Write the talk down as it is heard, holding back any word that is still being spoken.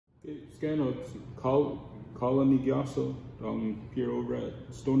Scano, Colony Gyaso, here over at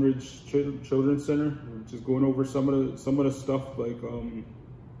Stone Ridge Children's Center. We're just going over some of the stuff, like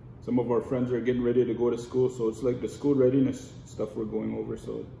some of our friends are getting ready to go to school, so it's like the school readiness stuff we're going over.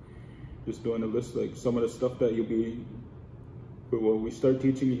 So just doing a list, like some of the stuff that you'll be, well, we start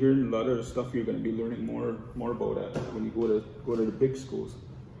teaching you here, and a lot of the stuff you're going to be learning more about when you go to the big schools.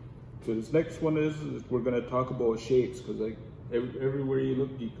 So this next one is we're going to talk about shapes, because like everywhere you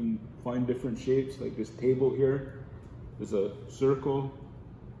look, you can find different shapes. Like this table here is a circle,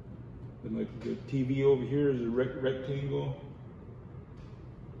 and like the TV over here is a rectangle.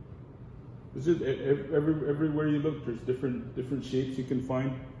 It's just everywhere you look, there's different shapes you can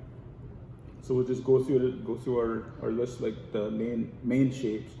find. So we'll just go through our list, like the main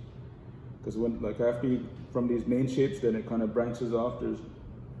shapes, because when from these main shapes, then it kind of branches off. There's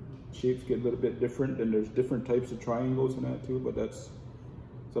shapes get a little bit different, and there's different types of triangles in that too, but that's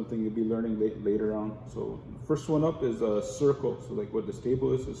something you'll be learning later on. So the first one up is a circle. So like what this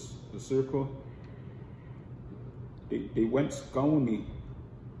table is the circle. They went skauni.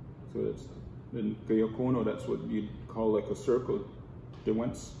 So it's in Gayakono, that's what you'd call like a circle. They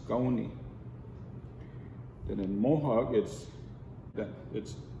went skauni. Then in Mohawk, it's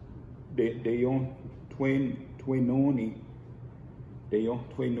Deyon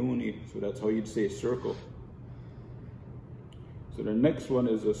Twainoni. So that's how you'd say circle. So the next one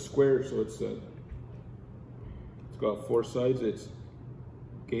is a square. So it's got four sides. It's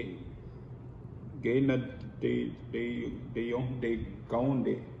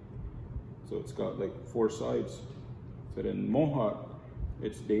so it's got like four sides. So then Mohawk,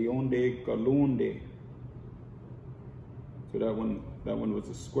 it's Deyonde Galunde. So that one was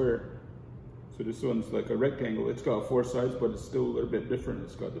a square. So this one's like a rectangle. It's got four sides, but it's still a little bit different.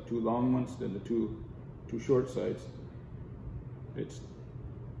 It's got the two long ones, then the two short sides. It's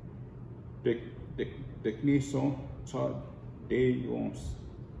Deknison Chad Deyons.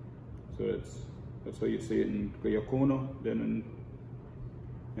 So that's how you say it in Gayakono. Then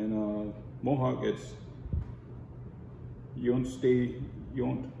in Mohawk, it's Yonste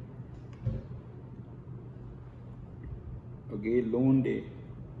Yont Agay Londe.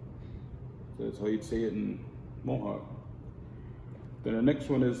 So that's how you'd say it in Mohawk. Then the next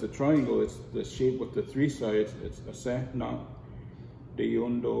one is the triangle. It's the shape with the three sides. It's Asahna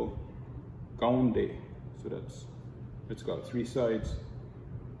Deyondo Gaunde. So it's got three sides.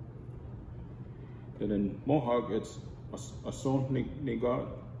 And in Mohawk, it's Ason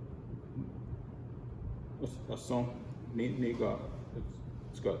Niga.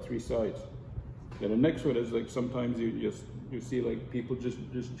 It's got three sides. Then the next one is like sometimes you see like people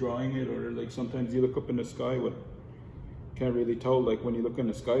just drawing it, or like sometimes you look up in the sky. What can't really tell, like when you look in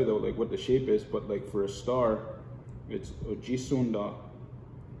the sky though, like what the shape is. But like for a star, it's Ojisunda.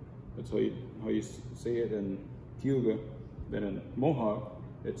 That's how you say it in Cayuga. Then in Mohawk,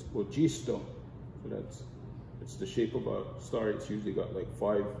 it's Ojisto. So it's the shape of a star. It's usually got like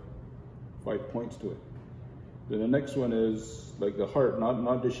five points to it. Then the next one is like the heart,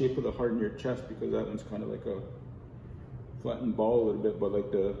 not the shape of the heart in your chest, because that one's kind of like a flattened ball a little bit, but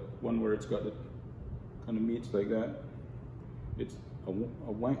like the one where it's got it kind of meets like that. It's a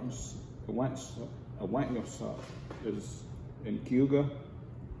wanyosa is in Cayuga.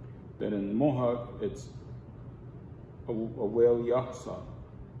 Then in Mohawk, it's a whale yasa.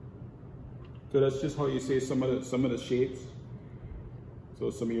 So that's just how you say some of the shapes. So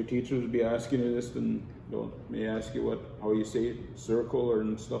some of your teachers will be asking you this, and may ask you how you say it, circle or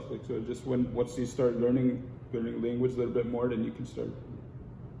and stuff like so. Just once you start learning language a little bit more, then you can start.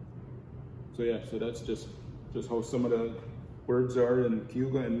 So yeah, so that's just how some of the words are in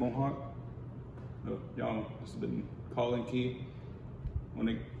Cayuga and Mohawk. Yeah, this has been Colin Key. When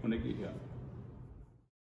I get